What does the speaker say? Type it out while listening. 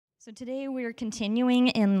So today we're continuing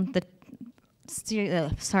in the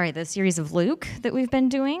series of Luke that we've been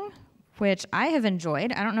doing, which I have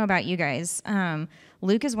enjoyed. I don't know about you guys.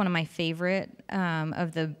 Luke is one of my favorite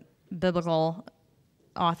of the biblical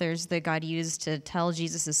authors that God used to tell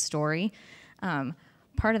Jesus' story.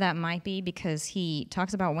 Part of that might be because he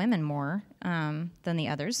talks about women more than the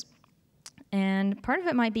others. And part of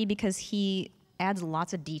it might be because he adds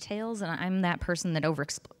lots of details, and I'm that person that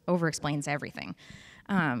over-explains everything.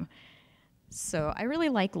 So I really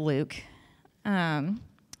like Luke. I'm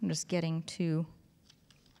just getting to,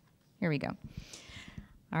 here we go.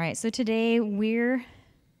 All right, so today we're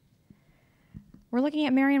looking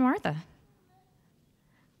at Mary and Martha.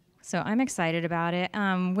 So I'm excited about it,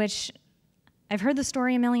 which I've heard the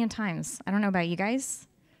story a million times. I don't know about you guys.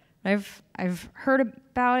 I've heard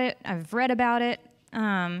about it, I've read about it,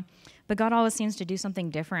 but God always seems to do something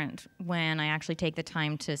different when I actually take the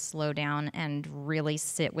time to slow down and really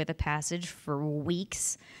sit with a passage for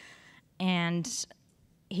weeks. And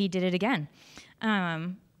he did it again.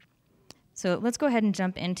 So let's go ahead and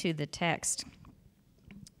jump into the text.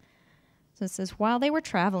 So it says, while they were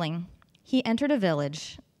traveling, he entered a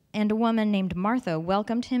village, and a woman named Martha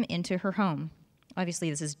welcomed him into her home. Obviously,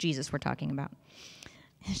 this is Jesus we're talking about.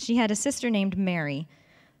 She had a sister named Mary,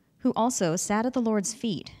 who also sat at the Lord's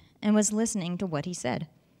feet and was listening to what he said.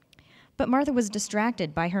 But Martha was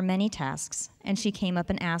distracted by her many tasks, and she came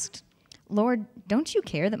up and asked, "Lord, don't you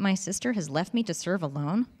care that my sister has left me to serve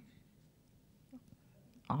alone?"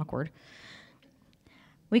 Awkward.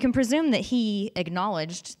 We can presume that he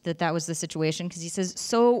acknowledged that that was the situation because he says,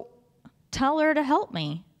 "So tell her to help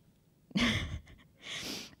me."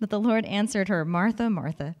 But the Lord answered her, "Martha,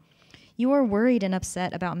 Martha, you are worried and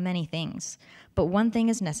upset about many things, but one thing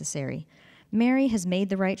is necessary. Mary has made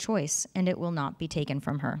the right choice, and it will not be taken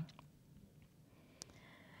from her."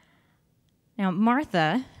 Now,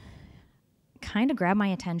 Martha kind of grabbed my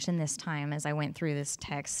attention this time as I went through this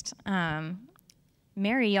text.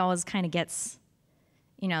 Mary always kind of gets,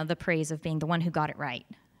 the praise of being the one who got it right,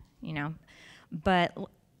 But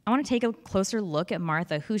I want to take a closer look at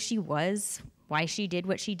Martha, who she was, why she did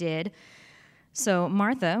what she did. So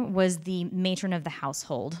Martha was the matron of the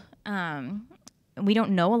household. We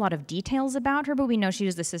don't know a lot of details about her, but we know she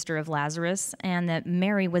was the sister of Lazarus and that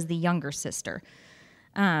Mary was the younger sister.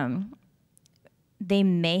 They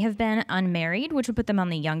may have been unmarried, which would put them on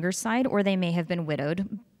the younger side, or they may have been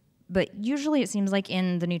widowed. But usually it seems like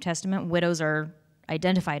in the New Testament, widows are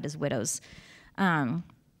identified as widows.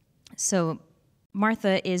 So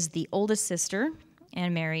Martha is the oldest sister,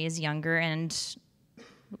 and Mary is younger, and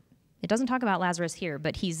it doesn't talk about Lazarus here,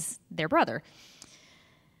 but he's their brother.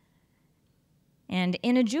 And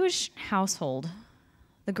in a Jewish household,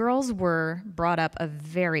 the girls were brought up a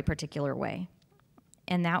very particular way.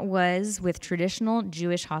 And that was with traditional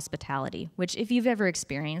Jewish hospitality, which if you've ever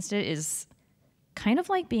experienced it is kind of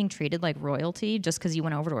like being treated like royalty just because you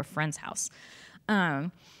went over to a friend's house.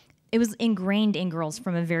 It was ingrained in girls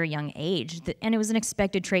from a very young age, and it was an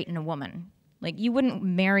expected trait in a woman. Like, you wouldn't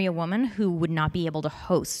marry a woman who would not be able to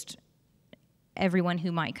host everyone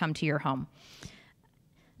who might come to your home,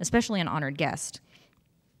 especially an honored guest.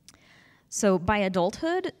 So by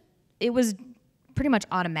adulthood, it was pretty much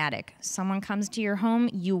automatic. Someone comes to your home,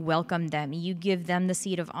 you welcome them, you give them the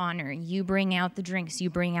seat of honor, you bring out the drinks, you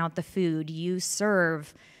bring out the food, you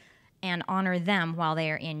serve and honor them while they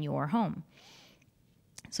are in your home.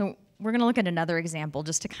 So we're going to look at another example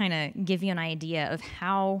just to kind of give you an idea of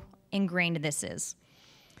how ingrained this is.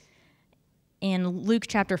 In Luke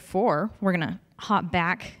chapter 4, we're going to hop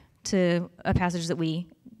back to a passage that we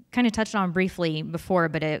kind of touched on briefly before,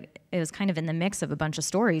 but it was kind of in the mix of a bunch of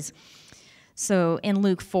stories. So in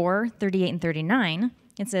Luke 4, 38 and 39,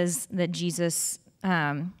 it says that Jesus,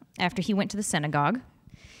 after he went to the synagogue,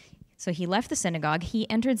 so he left the synagogue, he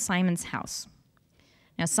entered Simon's house.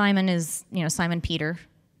 Now Simon is, Simon Peter,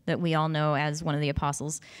 that we all know as one of the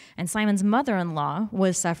apostles, and Simon's mother-in-law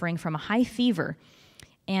was suffering from a high fever,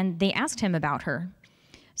 and they asked him about her.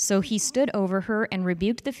 So he stood over her and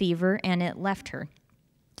rebuked the fever, and it left her.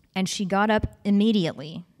 And she got up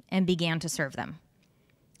immediately and began to serve them.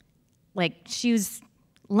 Like, she was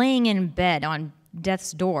laying in bed on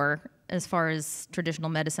death's door, as far as traditional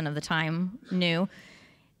medicine of the time knew.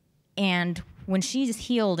 And when she's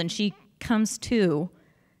healed and she comes to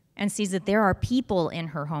and sees that there are people in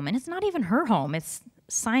her home, and it's not even her home, it's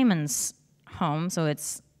Simon's home, so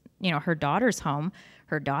it's, her daughter's home.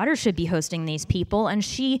 Her daughter should be hosting these people, and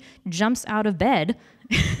she jumps out of bed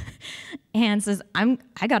and says,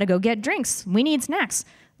 I got to go get drinks. We need snacks.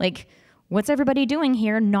 Like, what's everybody doing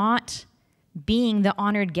here not being the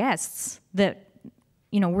honored guests that,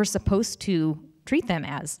 we're supposed to treat them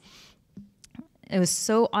as. It was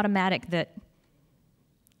so automatic that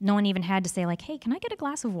no one even had to say, like, hey, can I get a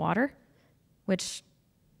glass of water? Which,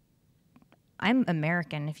 I'm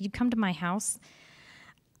American. If you come to my house,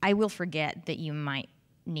 I will forget that you might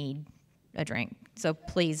need a drink. So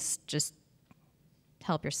please just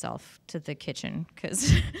help yourself to the kitchen,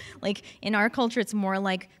 because like in our culture it's more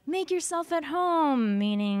like make yourself at home,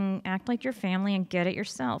 meaning act like your family and get it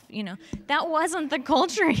yourself. That wasn't the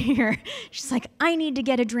culture here. She's like, I need to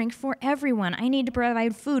get a drink for everyone, I need to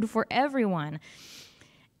provide food for everyone.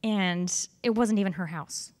 And it wasn't even her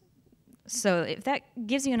house. So if that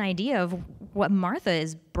gives you an idea of what Martha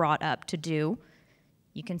is brought up to do,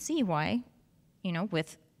 you can see why,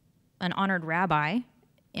 with an honored rabbi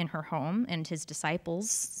in her home and his disciples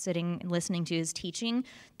sitting and listening to his teaching,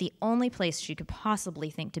 the only place she could possibly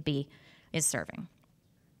think to be is serving.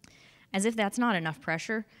 As if that's not enough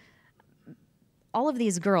pressure, all of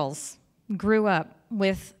these girls grew up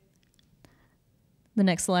with, the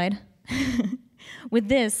next slide, with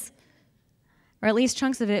this, or at least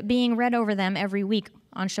chunks of it, being read over them every week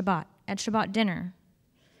on Shabbat, at Shabbat dinner.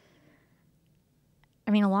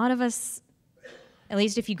 I mean, a lot of us, at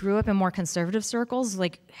least if you grew up in more conservative circles,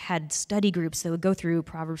 like had study groups that would go through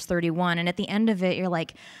Proverbs 31, and at the end of it, you're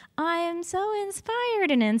like, I am so inspired,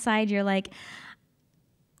 and inside you're like,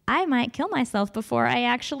 I might kill myself before I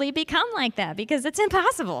actually become like that, because it's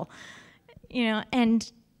impossible.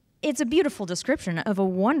 And it's a beautiful description of a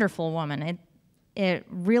wonderful woman. It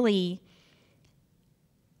really,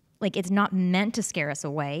 like, it's not meant to scare us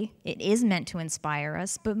away. It is meant to inspire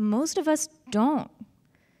us, but most of us don't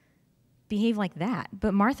behave like that.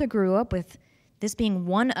 But Martha grew up with this being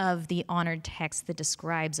one of the honored texts that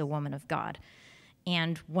describes a woman of God.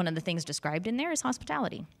 And one of the things described in there is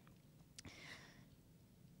hospitality.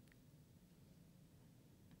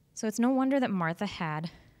 So it's no wonder that Martha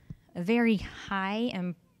had a very high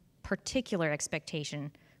and particular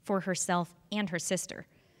expectation for herself and her sister,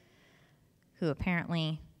 who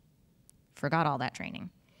apparently forgot all that training.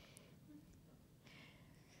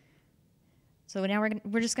 So now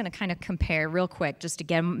we're just going to kind of compare real quick just to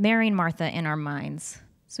get Mary and Martha in our minds.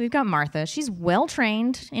 So we've got Martha. She's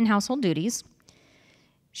well-trained in household duties.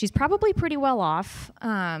 She's probably pretty well off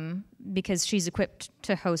because she's equipped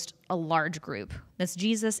to host a large group. That's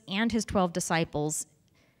Jesus and his 12 disciples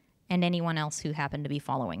and anyone else who happened to be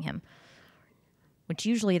following him, which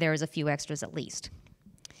usually there is a few extras at least.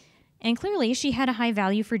 And clearly she had a high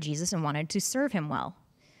value for Jesus and wanted to serve him well.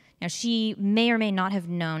 Now, she may or may not have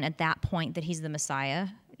known at that point that he's the Messiah.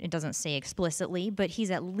 It doesn't say explicitly, but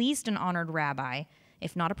he's at least an honored rabbi,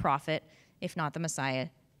 if not a prophet, if not the Messiah.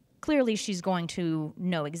 Clearly, she's going to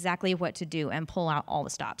know exactly what to do and pull out all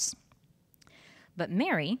the stops. But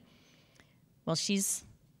Mary, well, she's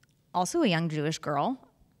also a young Jewish girl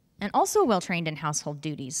and also well-trained in household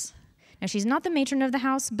duties. Now, she's not the matron of the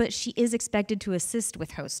house, but she is expected to assist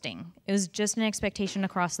with hosting. It was just an expectation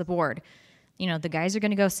across the board. The guys are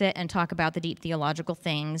going to go sit and talk about the deep theological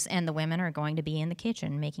things, and the women are going to be in the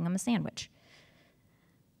kitchen making them a sandwich.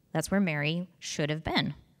 That's where Mary should have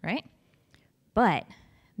been, right? But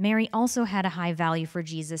Mary also had a high value for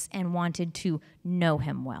Jesus and wanted to know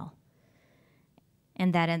him well.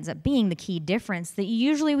 And that ends up being the key difference that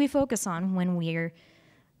usually we focus on when we're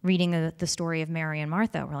reading the story of Mary and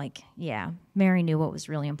Martha. We're like, yeah, Mary knew what was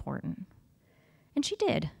really important. And she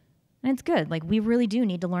did. And it's good. Like, we really do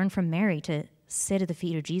need to learn from Mary to sit at the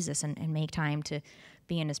feet of Jesus and make time to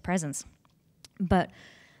be in his presence. But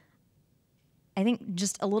I think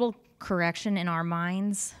just a little correction in our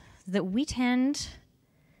minds that we tend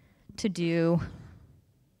to do,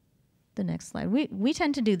 the next slide, we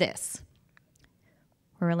tend to do this.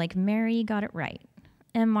 We're like, Mary got it right.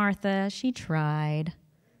 And Martha, she tried.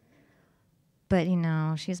 But,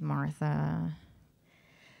 she's Martha.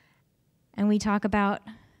 And we talk about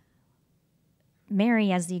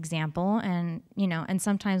Mary as the example, and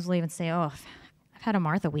sometimes we'll even say, oh, I've had a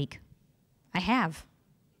Martha week. I have.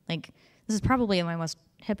 Like, this is probably my most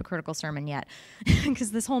hypocritical sermon yet,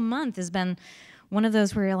 because this whole month has been one of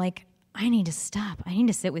those where you're like, I need to stop. I need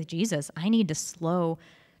to sit with Jesus. I need to slow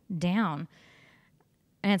down.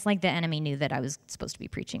 And it's like the enemy knew that I was supposed to be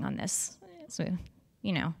preaching on this. So,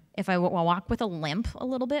 if I walk with a limp a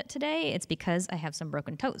little bit today, it's because I have some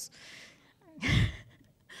broken toes.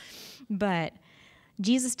 But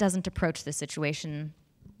Jesus doesn't approach the situation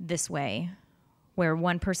this way, where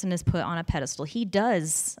one person is put on a pedestal. He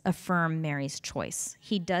does affirm Mary's choice.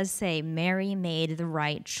 He does say, Mary made the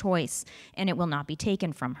right choice, and it will not be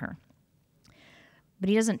taken from her. But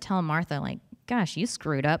he doesn't tell Martha, like, gosh, you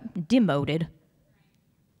screwed up, demoted.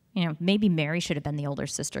 Maybe Mary should have been the older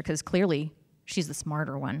sister, because clearly she's the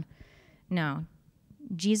smarter one. No.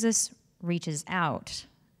 Jesus reaches out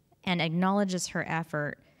and acknowledges her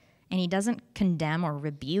effort, and he doesn't condemn or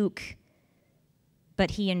rebuke,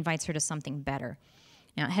 but he invites her to something better.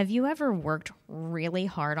 Now, have you ever worked really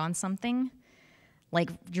hard on something? Like,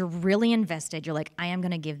 you're really invested. You're like, I am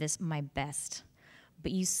going to give this my best.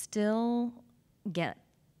 But you still get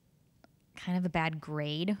kind of a bad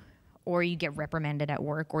grade, or you get reprimanded at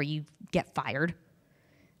work, or you get fired.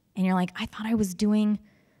 And you're like, I thought I was doing,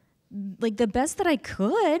 like, the best that I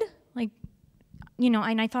could. Like,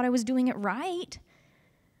 and I thought I was doing it right.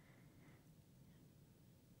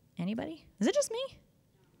 Anybody? Is it just me?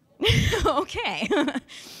 Okay.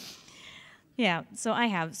 Yeah,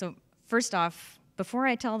 so first off, before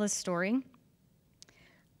I tell this story,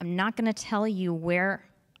 I'm not going to tell you where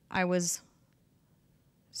I was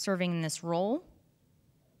serving in this role,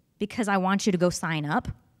 because I want you to go sign up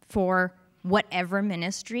for whatever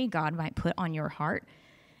ministry God might put on your heart.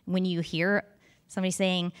 When you hear somebody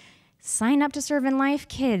saying, sign up to serve in Life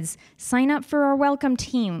Kids, sign up for our welcome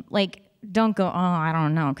team, like, don't go, oh, I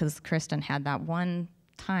don't know, because Kristen had that one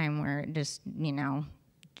time where it just,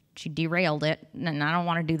 she derailed it, and I don't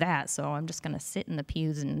want to do that, so I'm just going to sit in the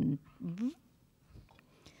pews and,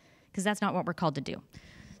 because that's not what we're called to do.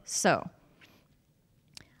 So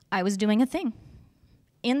I was doing a thing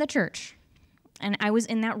in the church, and I was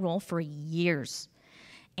in that role for years,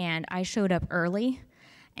 and I showed up early,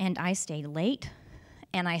 and I stayed late,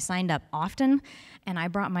 and I signed up often, and I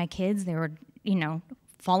brought my kids. They were,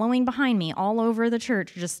 following behind me all over the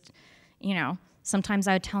church, just, sometimes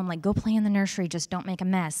I would tell them, like, go play in the nursery, just don't make a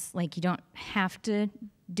mess. Like, you don't have to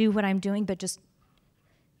do what I'm doing, but just,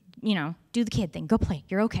 do the kid thing. Go play.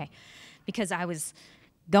 You're okay. Because I was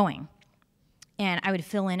going. And I would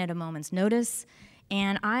fill in at a moment's notice.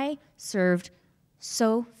 And I served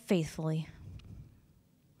so faithfully.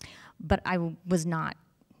 But I was not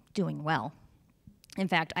doing well. In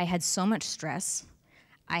fact, I had so much stress.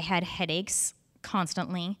 I had headaches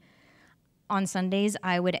constantly. On Sundays,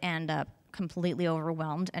 I would end up completely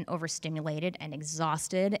overwhelmed and overstimulated and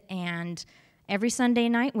exhausted, and every Sunday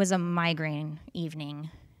night was a migraine evening,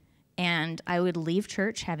 and I would leave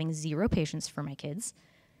church having zero patience for my kids,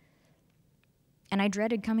 and I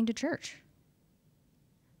dreaded coming to church.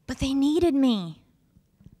 But they needed me,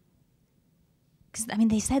 because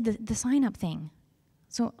they said the sign-up thing,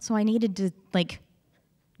 so I needed to, like,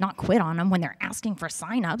 not quit on them when they're asking for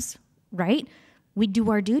sign-ups, right? We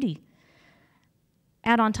do our duty.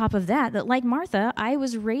 Add on top of that, like Martha, I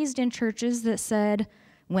was raised in churches that said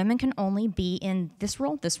women can only be in this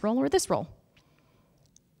role, or this role.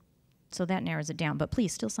 So that narrows it down, but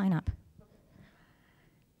please still sign up.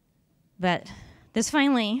 But this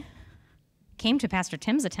finally came to Pastor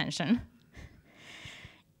Tim's attention,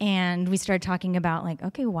 and we started talking about, like,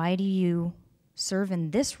 okay, why do you serve in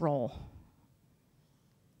this role?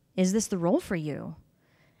 Is this the role for you?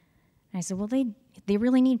 And I said, well, they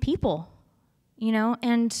really need people.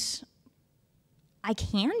 And I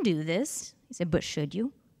can do this. He said, but should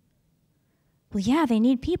you? Well, yeah, they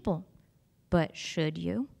need people, but should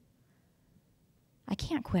you? I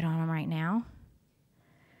can't quit on them right now.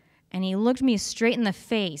 And he looked me straight in the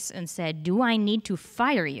face and said, do I need to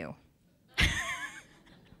fire you?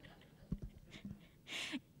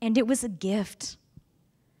 And it was a gift.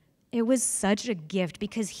 It was such a gift,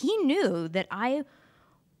 because he knew that I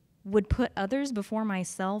would put others before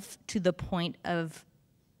myself to the point of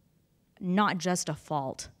not just a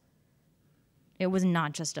fault. It was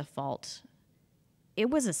not just a fault. It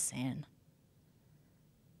was a sin.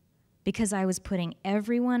 Because I was putting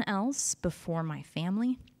everyone else before my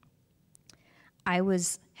family. I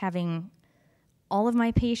was having all of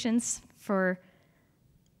my patience for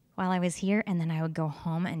while I was here, and then I would go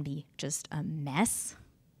home and be just a mess.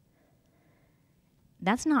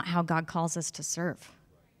 That's not how God calls us to serve.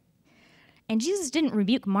 And Jesus didn't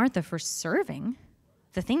rebuke Martha for serving.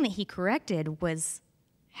 The thing that he corrected was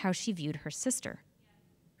how she viewed her sister,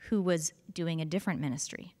 who was doing a different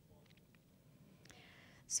ministry.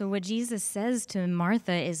 So what Jesus says to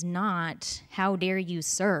Martha is not, how dare you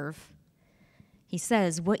serve? He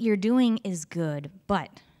says, what you're doing is good,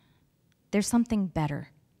 but there's something better.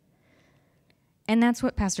 And that's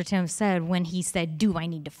what Pastor Tim said when he said, do I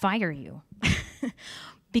need to fire you?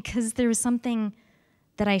 Because there was something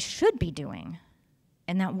that I should be doing,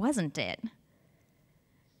 and that wasn't it.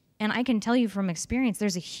 And I can tell you from experience,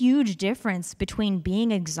 there's a huge difference between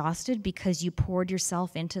being exhausted because you poured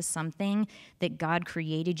yourself into something that God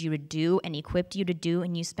created you to do and equipped you to do,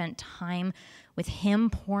 and you spent time with him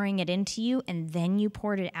pouring it into you, and then you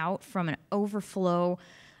poured it out from an overflow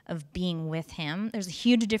of being with him. There's a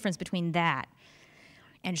huge difference between that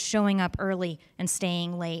and showing up early and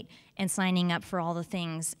staying late and signing up for all the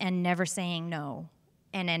things and never saying no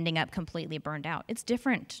and ending up completely burned out. It's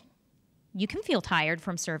different. You can feel tired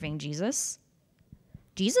from serving Jesus.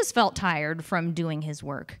 Jesus felt tired from doing his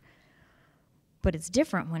work. But it's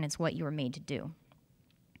different when it's what you were made to do.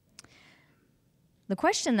 The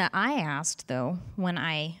question that I asked, though, when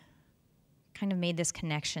I kind of made this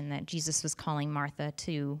connection that Jesus was calling Martha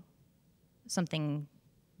to something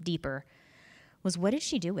deeper, was what did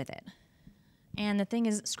she do with it? And the thing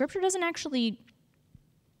is, Scripture doesn't actually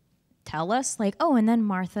tell us, like, oh, and then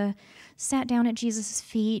Martha sat down at Jesus'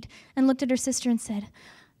 feet and looked at her sister and said,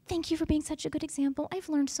 "Thank you for being such a good example. I've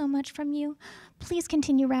learned so much from you. Please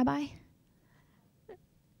continue, Rabbi."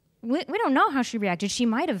 We don't know how she reacted. She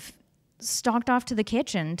might have stalked off to the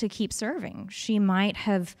kitchen to keep serving. She might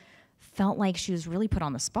have felt like she was really put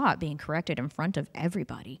on the spot, being corrected in front of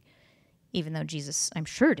everybody, even though Jesus, I'm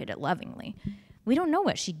sure, did it lovingly. We don't know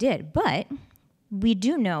what she did, but we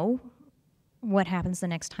do know what happens the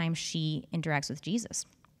next time she interacts with Jesus.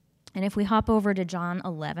 And if we hop over to John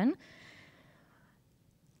 11,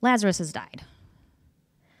 Lazarus has died.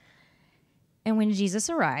 And when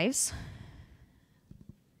Jesus arrives,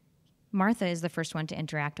 Martha is the first one to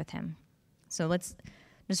interact with him. So let's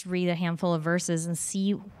just read a handful of verses and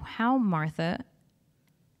see how Martha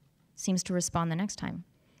seems to respond the next time.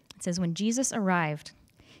 It says, when Jesus arrived,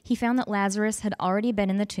 he found that Lazarus had already been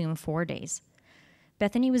in the tomb 4 days.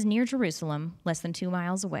 Bethany was near Jerusalem, less than 2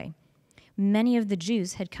 miles away. Many of the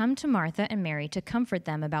Jews had come to Martha and Mary to comfort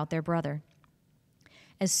them about their brother.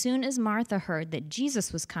 As soon as Martha heard that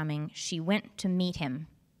Jesus was coming, she went to meet him.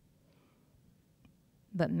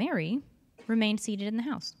 But Mary remained seated in the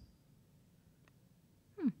house.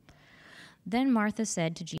 Then Martha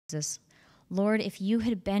said to Jesus, "Lord, if you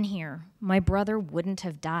had been here, my brother wouldn't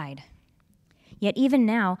have died. Yet even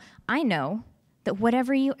now, I know that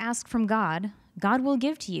whatever you ask from God, God will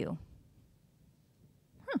give to you."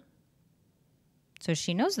 So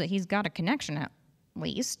she knows that he's got a connection at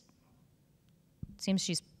least. Seems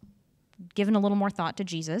she's given a little more thought to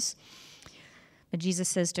Jesus. But Jesus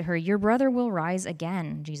says to her, "Your brother will rise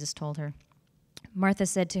again," Jesus told her. Martha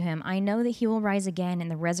said to him, "I know that he will rise again in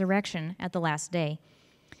the resurrection at the last day."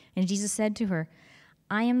 And Jesus said to her,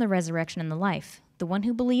 "I am the resurrection and the life. The one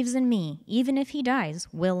who believes in me, even if he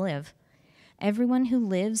dies, will live. Everyone who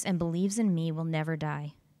lives and believes in me will never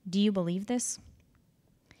die. Do you believe this?"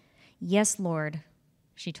 "Yes, Lord,"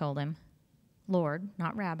 she told him. Lord,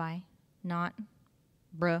 not Rabbi, not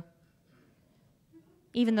bruh.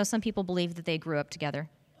 Even though some people believe that they grew up together.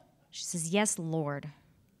 She says, "Yes, Lord,"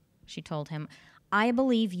 she told him. "I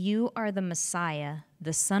believe you are the Messiah,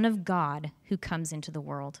 the Son of God, who comes into the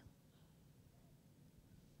world."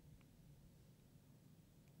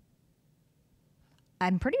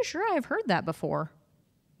 I'm pretty sure I've heard that before.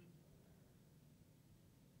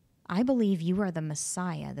 I believe you are the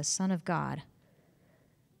Messiah, the Son of God.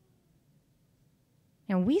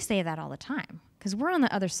 And we say that all the time because we're on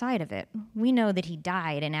the other side of it. We know that he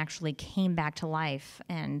died and actually came back to life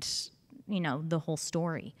and, the whole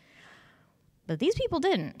story. But these people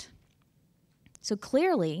didn't. So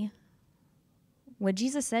clearly, what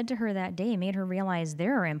Jesus said to her that day made her realize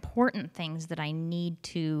there are important things that I need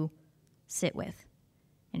to sit with.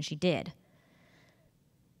 And she did.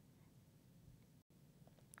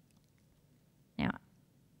 Now,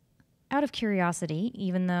 out of curiosity,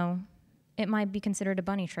 even though it might be considered a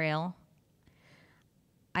bunny trail,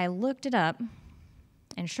 I looked it up,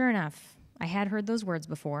 and sure enough, I had heard those words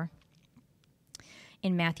before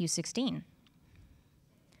in Matthew 16.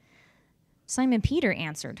 Simon Peter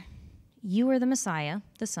answered, "You are the Messiah,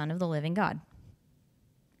 the Son of the living God."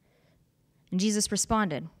 And Jesus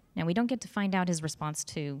responded. Now, we don't get to find out his response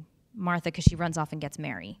to Martha because she runs off and gets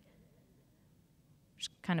Mary. Which is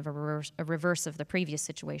kind of a reverse of the previous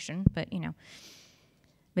situation, but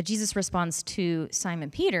But Jesus responds to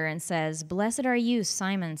Simon Peter and says, "Blessed are you,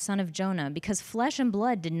 Simon, son of Jonah, because flesh and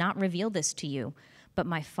blood did not reveal this to you, but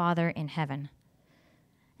my Father in heaven.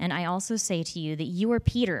 And I also say to you that you are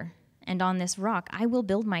Peter, and on this rock I will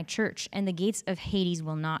build my church, and the gates of Hades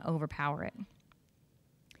will not overpower it."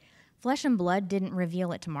 Flesh and blood didn't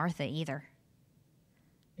reveal it to Martha either,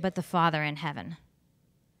 but the Father in heaven.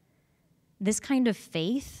 This kind of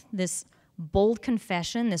faith, this bold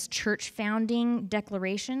confession, this church founding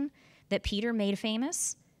declaration that Peter made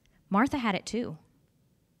famous, Martha had it too.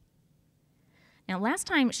 Now, last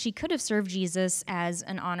time she could have served Jesus as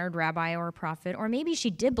an honored rabbi or a prophet, or maybe she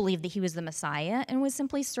did believe that he was the Messiah and was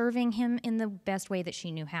simply serving him in the best way that she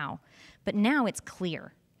knew how. But now it's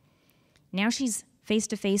clear. Now she's face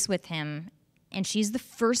to face with him, and she's the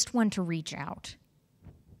first one to reach out.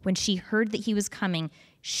 When she heard that he was coming,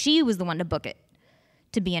 She was the one to book it,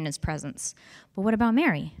 to be in his presence. But what about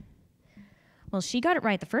Mary? Well, she got it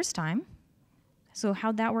right the first time. So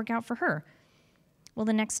how'd that work out for her? Well,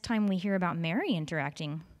 the next time we hear about Mary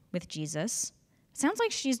interacting with Jesus, it sounds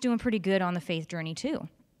like she's doing pretty good on the faith journey too.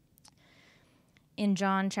 In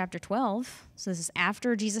John chapter 12, so this is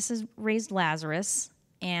after Jesus has raised Lazarus,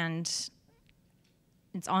 and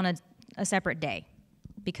it's on a separate day,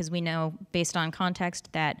 because we know based on context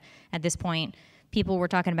that at this point, people were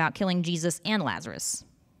talking about killing Jesus and Lazarus.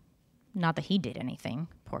 Not that he did anything,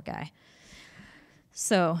 poor guy.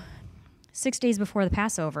 So 6 days before the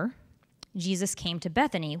Passover, Jesus came to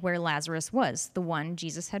Bethany, where Lazarus was, the one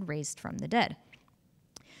Jesus had raised from the dead.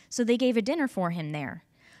 So they gave a dinner for him there.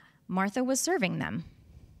 Martha was serving them.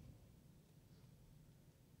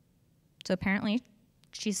 So apparently,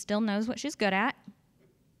 she still knows what she's good at,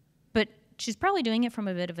 but she's probably doing it from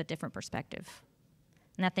a bit of a different perspective.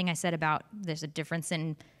 And that thing I said about there's a difference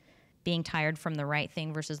in being tired from the right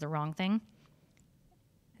thing versus the wrong thing,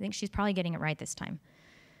 I think she's probably getting it right this time.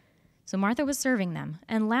 So Martha was serving them,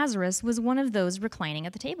 and Lazarus was one of those reclining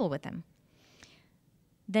at the table with him.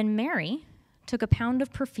 Then Mary took a pound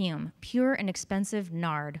of perfume, pure and expensive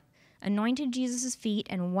nard, anointed Jesus' feet,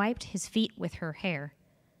 and wiped his feet with her hair.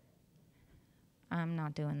 I'm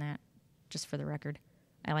not doing that, just for the record.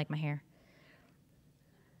 I like my hair.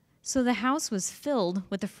 So the house was filled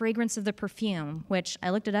with the fragrance of the perfume, which I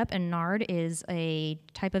looked it up, and nard is a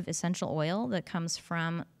type of essential oil that comes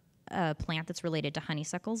from a plant that's related to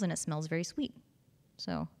honeysuckles, and it smells very sweet.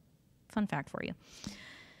 So, fun fact for you.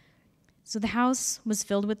 So the house was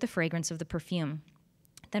filled with the fragrance of the perfume.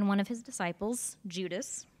 Then one of his disciples,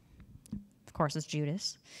 Judas, of course it's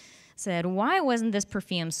Judas, said, "Why wasn't this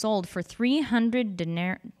perfume sold for 300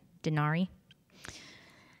 denarii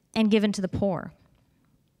and given to the poor?"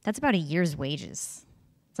 That's about a year's wages.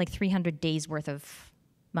 It's like 300 days worth of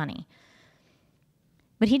money.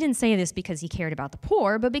 But he didn't say this because he cared about the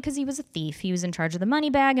poor, but because he was a thief. He was in charge of the money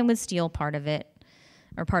bag and would steal part of it,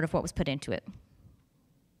 or part of what was put into it.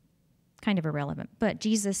 Kind of irrelevant. But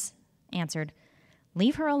Jesus answered,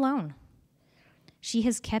 "Leave her alone. She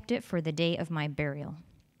has kept it for the day of my burial."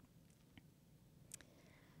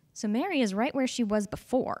 So Mary is right where she was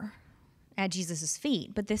before, at Jesus'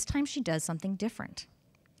 feet, but this time she does something different.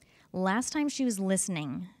 Last time she was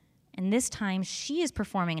listening, and this time she is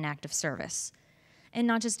performing an act of service. And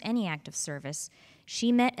not just any act of service.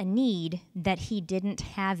 She met a need that he didn't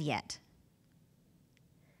have yet.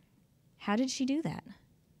 How did she do that?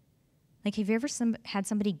 Like, have you ever had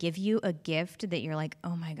somebody give you a gift that you're like,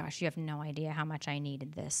 oh my gosh, you have no idea how much I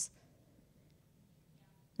needed this?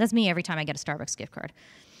 That's me every time I get a Starbucks gift card.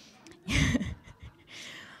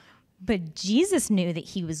 But Jesus knew that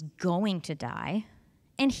he was going to die,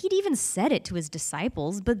 and he'd even said it to his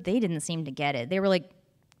disciples, but they didn't seem to get it. They were like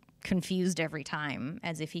confused every time,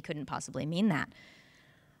 as if he couldn't possibly mean that.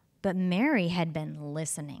 But Mary had been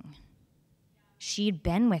listening. She'd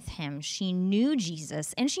been with him. She knew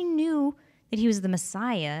Jesus, and she knew that he was the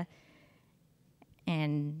Messiah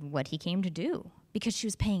and what he came to do, because she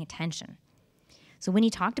was paying attention. So when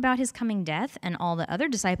he talked about his coming death and all the other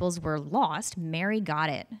disciples were lost, Mary got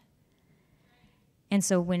it. And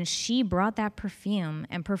so when she brought that perfume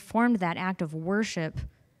and performed that act of worship,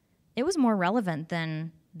 it was more relevant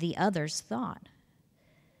than the others thought.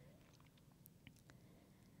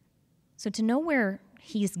 So to know where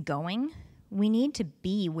he's going, we need to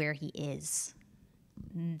be where he is.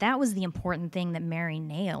 That was the important thing that Mary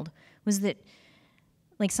nailed, was that,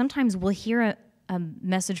 like, sometimes we'll hear a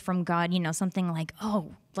message from God, something like,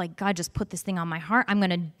 oh, like God just put this thing on my heart. I'm going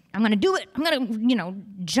to do it. I'm going to,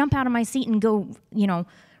 jump out of my seat and go,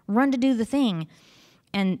 run to do the thing.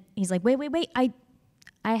 And he's like, wait.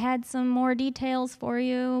 I had some more details for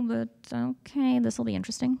you, but okay, this will be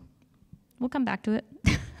interesting. We'll come back to it.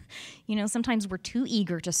 Sometimes we're too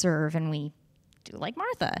eager to serve and we do like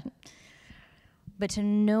Martha. But to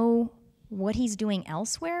know what he's doing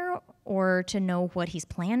elsewhere, or to know what he's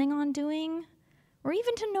planning on doing, or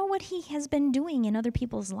even to know what he has been doing in other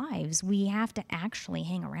people's lives, we have to actually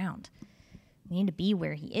hang around. We need to be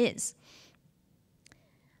where he is.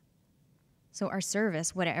 So our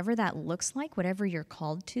service, whatever that looks like, whatever you're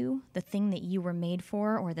called to, the thing that you were made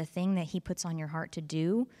for, or the thing that he puts on your heart to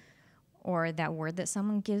do, or that word that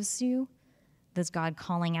someone gives you, that's God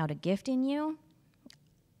calling out a gift in you,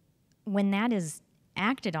 when that is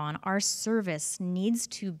acted on, our service needs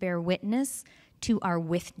to bear witness to our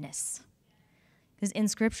withness. Because in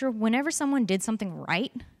Scripture, whenever someone did something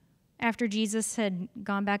right after Jesus had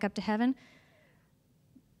gone back up to heaven,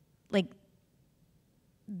 like,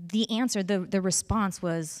 the answer, the response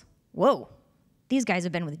was, whoa, these guys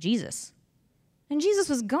have been with Jesus. And Jesus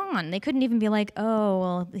was gone. They couldn't even be like, oh,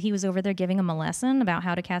 well, he was over there giving them a lesson about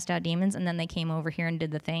how to cast out demons, and then they came over here and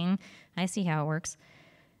did the thing. I see how it works.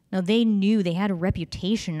 No, they knew they had a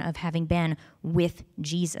reputation of having been with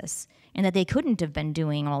Jesus, and that they couldn't have been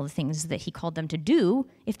doing all the things that he called them to do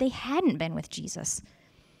if they hadn't been with Jesus.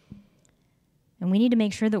 And we need to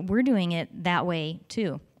make sure that we're doing it that way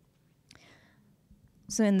too.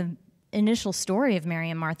 So in the initial story of Mary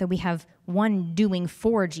and Martha, we have one doing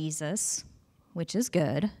for Jesus, which is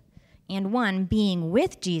good, and one being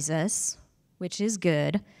with Jesus, which is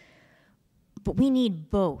good, but we need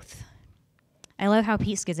both. I love how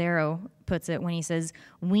Pete Scazzaro puts it when he says,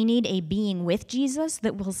 we need a being with Jesus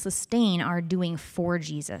that will sustain our doing for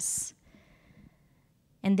Jesus.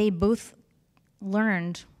 And they both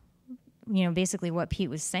learned, basically what Pete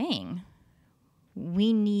was saying.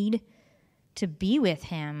 We need to be with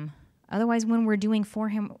him. Otherwise, when we're doing for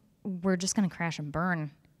him, we're just going to crash and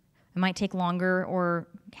burn. It might take longer or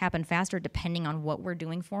happen faster depending on what we're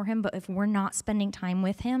doing for him. But if we're not spending time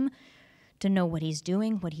with him to know what he's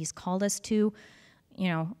doing, what he's called us to,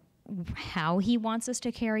 how he wants us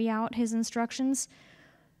to carry out his instructions,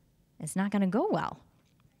 it's not going to go well.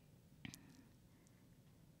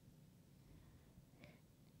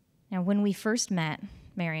 Now, when we first met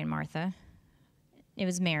Mary and Martha, it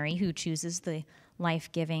was Mary who chooses the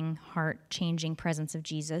life-giving, heart-changing presence of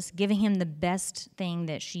Jesus, giving him the best thing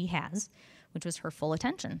that she has, which was her full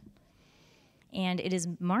attention. And it is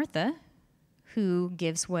Martha who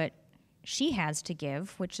gives what she has to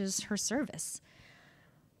give, which is her service.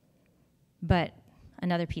 But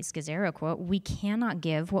another Pete Scazzaro quote, we cannot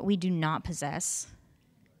give what we do not possess,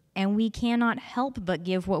 and we cannot help but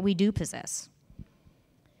give what we do possess.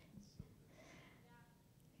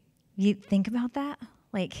 You think about that?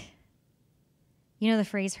 The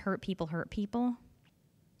phrase hurt people hurt people?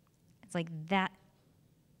 It's like that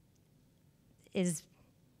is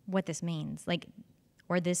what this means.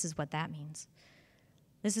 Or this is what that means.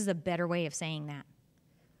 This is a better way of saying that.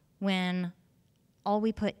 When all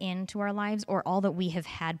we put into our lives, or all that we have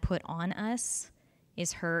had put on us,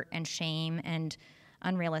 is hurt and shame and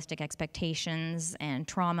unrealistic expectations and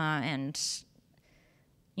trauma and,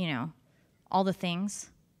 all the things,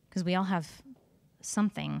 because we all have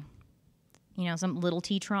something, some little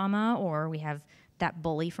t trauma, or we have that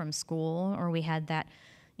bully from school, or we had that,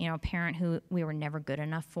 parent who we were never good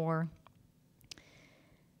enough for.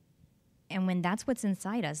 And when that's what's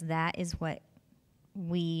inside us, that is what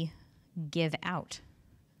we give out,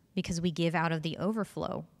 because we give out of the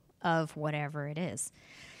overflow of whatever it is.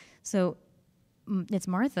 So it's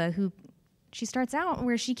Martha who, she starts out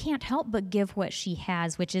where she can't help but give what she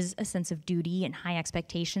has, which is a sense of duty and high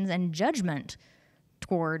expectations and judgment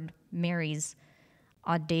toward Mary's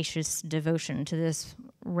audacious devotion to this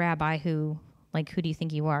rabbi who, who do you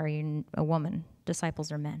think you are? You're a woman.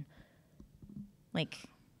 Disciples are men.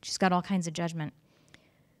 She's got all kinds of judgment.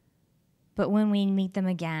 But when we meet them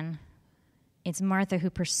again, it's Martha who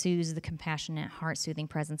pursues the compassionate, heart-soothing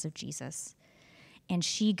presence of Jesus. And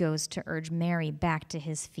she goes to urge Mary back to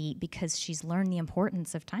his feet because she's learned the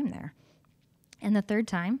importance of time there. And the third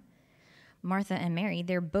time, Martha and Mary,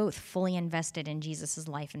 they're both fully invested in Jesus'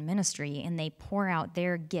 life and ministry, and they pour out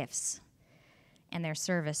their gifts and their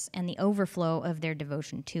service and the overflow of their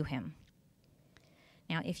devotion to him.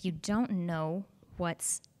 Now, if you don't know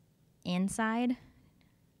what's inside,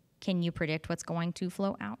 can you predict what's going to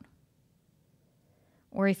flow out?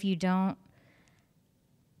 Or if you don't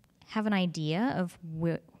have an idea of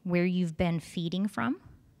where you've been feeding from,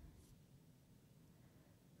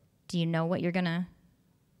 do you know what you're gonna,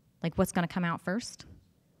 what's gonna come out first?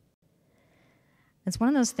 It's one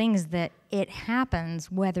of those things that it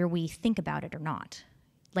happens whether we think about it or not.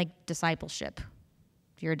 Like discipleship.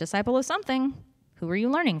 If you're a disciple of something, who are you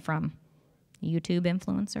learning from? YouTube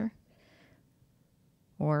influencer?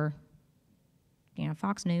 Or,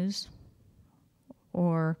 Fox News?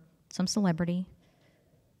 Or some celebrity?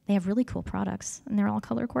 They have really cool products, and they're all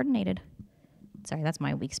color coordinated. Sorry, that's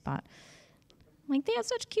my weak spot. They have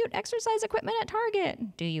such cute exercise equipment at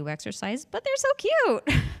Target. Do you exercise? But they're so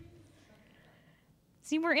cute.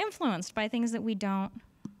 See, we're influenced by things that we don't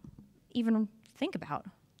even think about.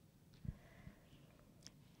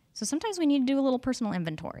 So sometimes we need to do a little personal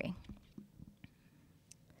inventory.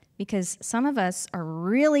 Because some of us are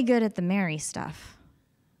really good at the Mary stuff.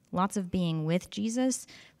 Lots of being with Jesus,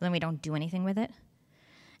 but then we don't do anything with it.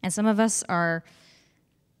 And some of us are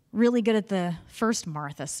really good at the first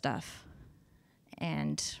Martha stuff.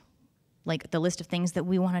 And the list of things that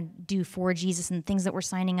we want to do for Jesus and things that we're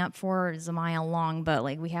signing up for is a mile long, but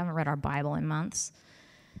we haven't read our Bible in months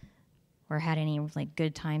or had any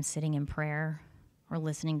good time sitting in prayer or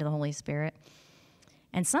listening to the Holy Spirit.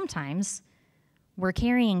 And sometimes we're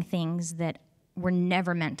carrying things that were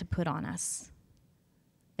never meant to put on us.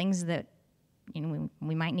 Things that,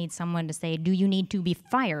 we might need someone to say, do you need to be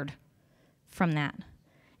fired from that?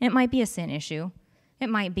 It might be a sin issue. It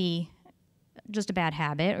might be just a bad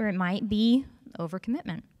habit, or it might be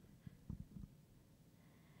overcommitment.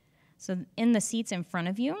 So in the seats in front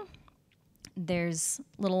of you, there's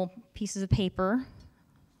little pieces of paper.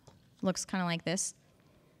 Looks kind of like this.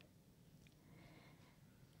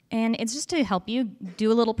 And it's just to help you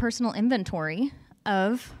do a little personal inventory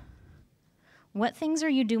of what things are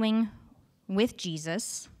you doing with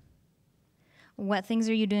Jesus, what things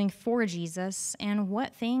are you doing for Jesus, and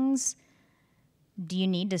what things do you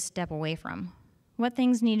need to step away from? What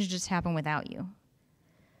things need to just happen without you?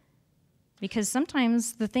 Because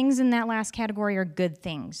sometimes the things in that last category are good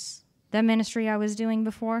things. That ministry I was doing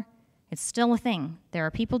before, it's still a thing. There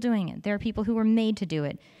are people doing it. There are people who were made to do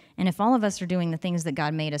it. And if all of us are doing the things that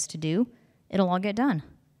God made us to do, it'll all get done.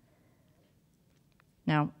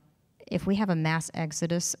 Now, if we have a mass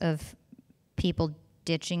exodus of people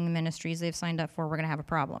ditching the ministries they've signed up for, we're going to have a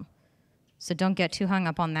problem. So don't get too hung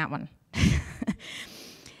up on that one.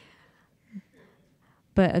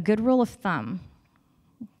 But a good rule of thumb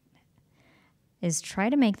is try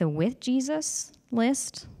to make the with Jesus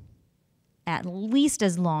list at least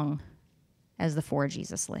as long as the for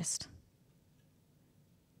Jesus list.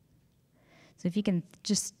 So if you can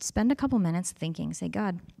just spend a couple minutes thinking, say,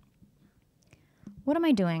 God, what am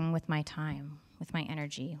I doing with my time, with my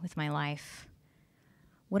energy, with my life?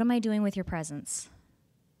 What am I doing with your presence?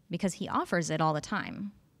 Because he offers it all the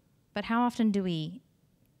time. But how often do we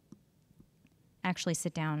actually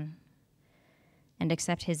sit down and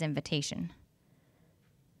accept his invitation?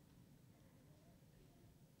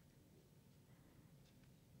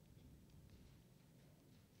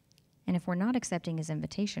 And if we're not accepting his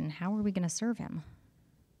invitation, how are we going to serve him?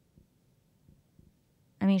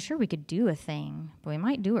 I mean, sure, we could do a thing, but we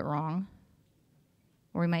might do it wrong,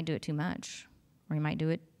 or we might do it too much, or we might do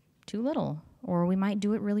it too little, or we might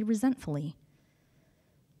do it really resentfully.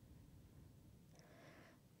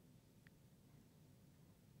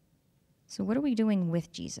 So what are we doing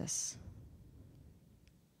with Jesus?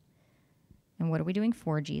 And what are we doing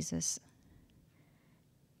for Jesus?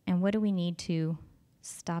 And what do we need to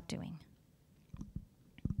stop doing?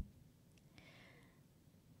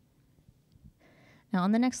 Now,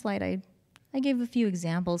 on the next slide, I gave a few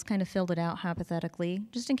examples, kind of filled it out hypothetically,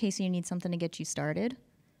 just in case you need something to get you started.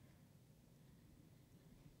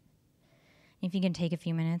 If you can take a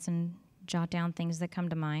few minutes and jot down things that come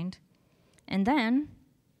to mind. And then,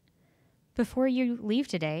 before you leave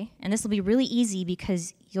today, and this will be really easy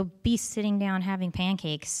because you'll be sitting down having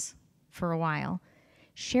pancakes for a while,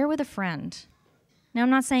 share with a friend. Now, I'm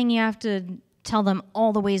not saying you have to tell them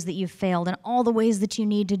all the ways that you've failed and all the ways that you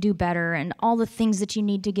need to do better and all the things that you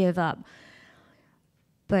need to give up.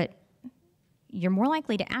 But you're more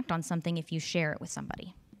likely to act on something if you share it with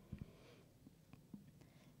somebody.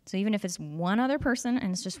 So even if it's one other person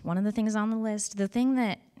and it's just one of the things on the list, the thing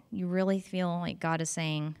that you really feel like God is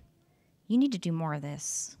saying, you need to do more of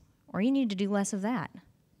this, or you need to do less of that.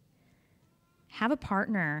 Have a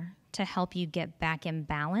partner to help you get back in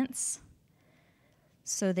balance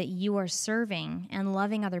so that you are serving and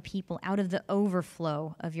loving other people out of the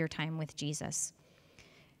overflow of your time with Jesus.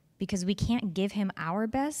 Because we can't give him our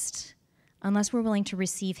best unless we're willing to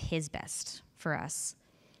receive his best for us.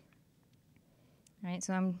 All right,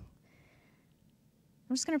 so I'm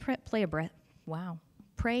just going to pray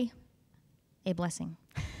a blessing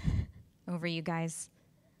over you guys,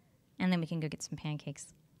 and then we can go get some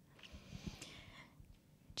pancakes.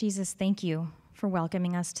 Jesus, thank you for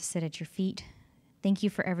welcoming us to sit at your feet. Thank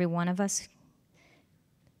you for every one of us,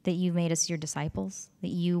 that you made us your disciples, that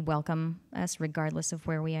you welcome us regardless of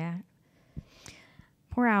where we are.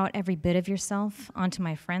 Pour out every bit of yourself onto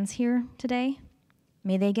my friends here today.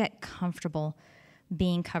 May they get comfortable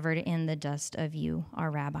being covered in the dust of you,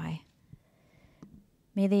 our Rabbi.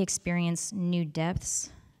 May they experience new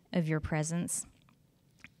depths of your presence,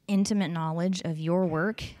 intimate knowledge of your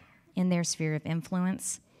work in their sphere of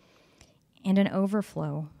influence, and an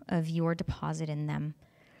overflow of your deposit in them,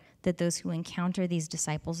 that those who encounter these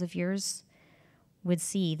disciples of yours would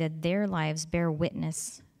see that their lives bear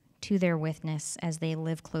witness to their witness as they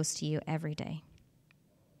live close to you every day.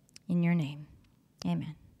 In your name,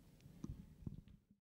 amen.